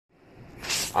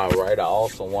All right. I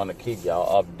also want to keep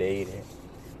y'all updated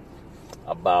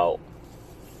about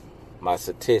my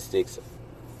statistics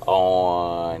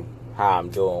on how I'm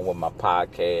doing with my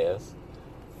podcast.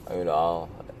 You know,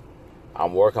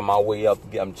 I'm working my way up.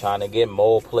 I'm trying to get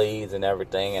more plays and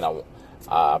everything, and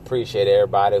I appreciate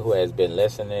everybody who has been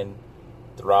listening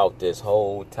throughout this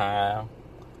whole time.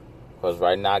 Because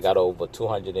right now I got over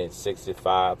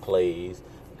 265 plays.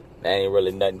 That ain't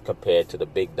really nothing compared to the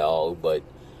big dog, but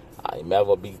I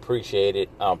never be appreciated.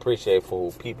 I appreciate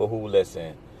for people who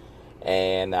listen.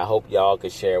 And I hope y'all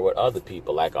can share with other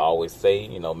people. Like I always say,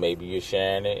 maybe you're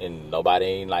sharing it and nobody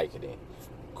ain't liking it.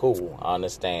 Cool, I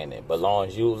understand it. But as long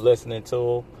as you listening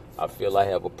to it, I feel I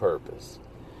have a purpose.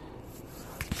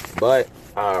 But,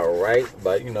 alright.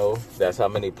 But, that's how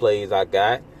many plays I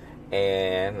got.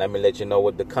 And let me let you know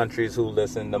what the countries who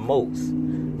listen the most.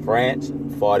 France,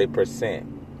 40%.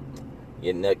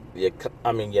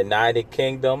 United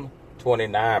Kingdom,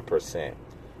 29%.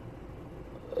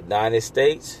 United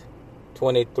States,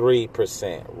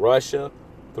 23%. Russia,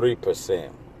 3%.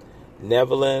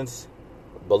 Netherlands,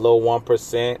 below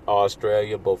 1%.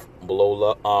 Australia, below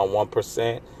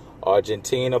 1%.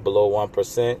 Argentina, below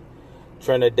 1%.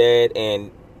 Trinidad and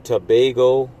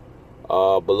Tobago,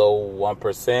 below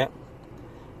 1%.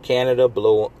 Canada,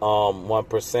 below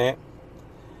 1%.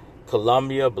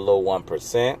 Colombia, below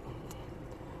 1%.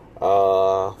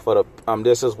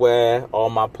 This is where all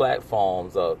my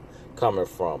platforms are coming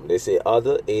from. They say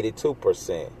other,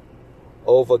 82%.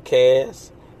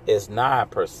 Overcast is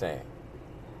 9%.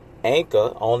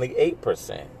 Anchor, only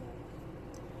 8%.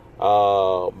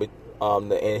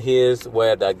 And here's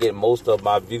where I get most of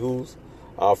my views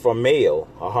from male,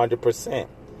 100%.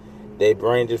 They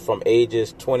range from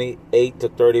ages 28 to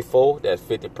 34. That's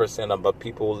 50% of my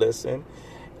people who listen.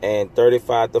 And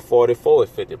 35 to 44 is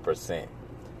 50%.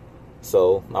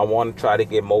 So I want to try to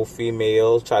get more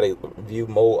females, try to view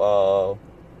more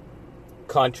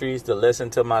countries to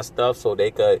listen to my stuff so they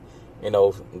could,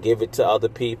 give it to other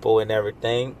people and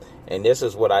everything. And this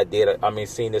is what I did.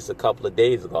 Seen this a couple of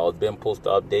days ago. It's been supposed to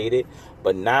update it.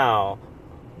 But now,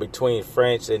 between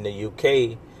France and the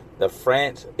UK, the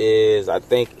France is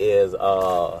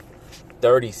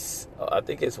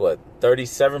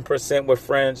 37% with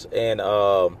French, and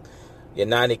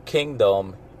United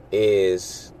Kingdom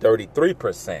is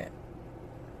 33%.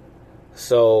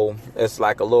 So it's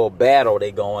like a little battle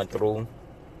they going through,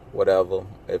 whatever,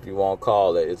 if you want to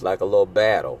call it. It's like a little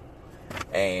battle.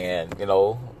 And,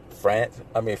 France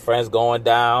going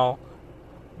down,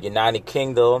 United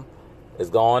Kingdom is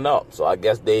going up. So I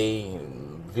guess they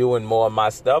viewing more of my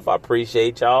stuff. I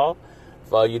appreciate y'all.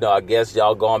 For, I guess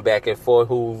y'all going back and forth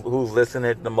who's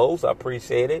listening the most. I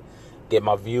appreciate it. Get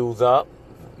my views up.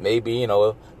 Maybe,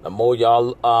 the more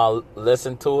y'all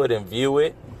listen to it and view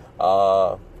it,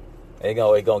 it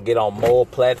gonna get on more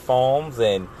platforms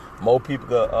and more people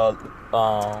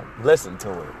listen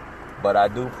to it. But I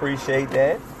do appreciate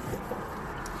that.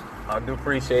 I do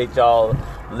appreciate y'all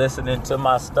listening to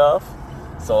my stuff.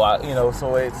 So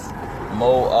so it's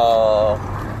more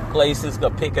places to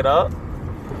pick it up.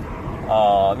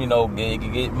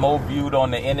 Get more viewed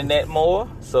on the internet more.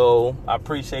 So I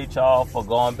appreciate y'all for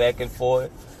going back and forth.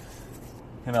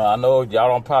 I know y'all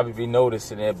don't probably be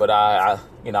noticing it, but I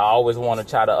always want to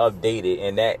try to update it.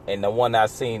 And the one I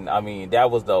seen, that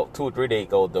was the 2 or 3 days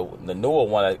ago. The newer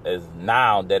one is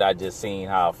now that I just seen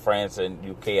how France and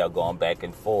UK are going back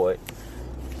and forth.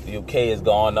 The UK is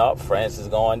going up, France is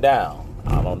going down.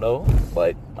 I don't know,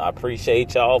 but I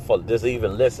appreciate y'all for just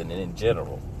even listening in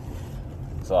general.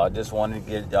 So I just wanted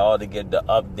to get y'all to get the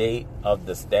update of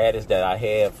the status that I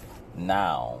have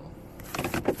now.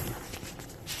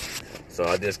 So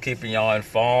I just keeping y'all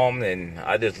informed, and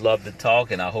I just love to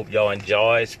talk, and I hope y'all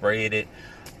enjoy it. Spread it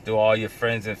through all your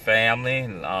friends and family.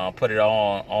 Put it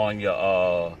on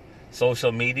your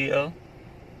social media,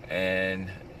 and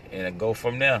go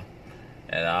from there.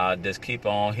 And I'll just keep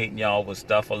on hitting y'all with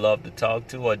stuff I love to talk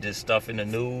to, or just stuff in the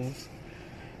news.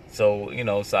 So,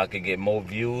 so I can get more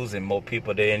views and more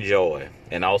people to enjoy.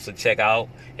 And also check out,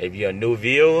 if you're a new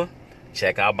viewer,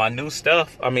 check out my new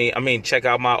stuff. Check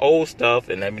out my old stuff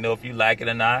and let me know if you like it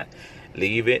or not.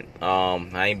 Leave it.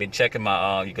 I ain't been checking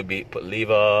my, you could leave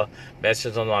a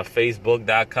message on my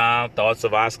Facebook.com, Thoughts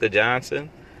of Oscar Johnson.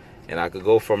 And I could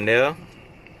go from there.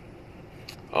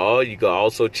 Or you could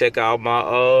also check out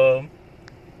my,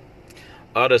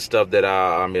 other stuff that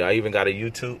I even got a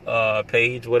YouTube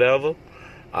page, whatever.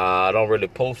 I don't really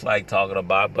post like talking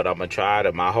about, but I'm gonna try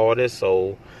to my hardest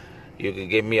so you can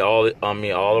get me all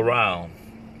around.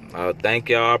 Thank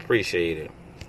y'all, I appreciate it.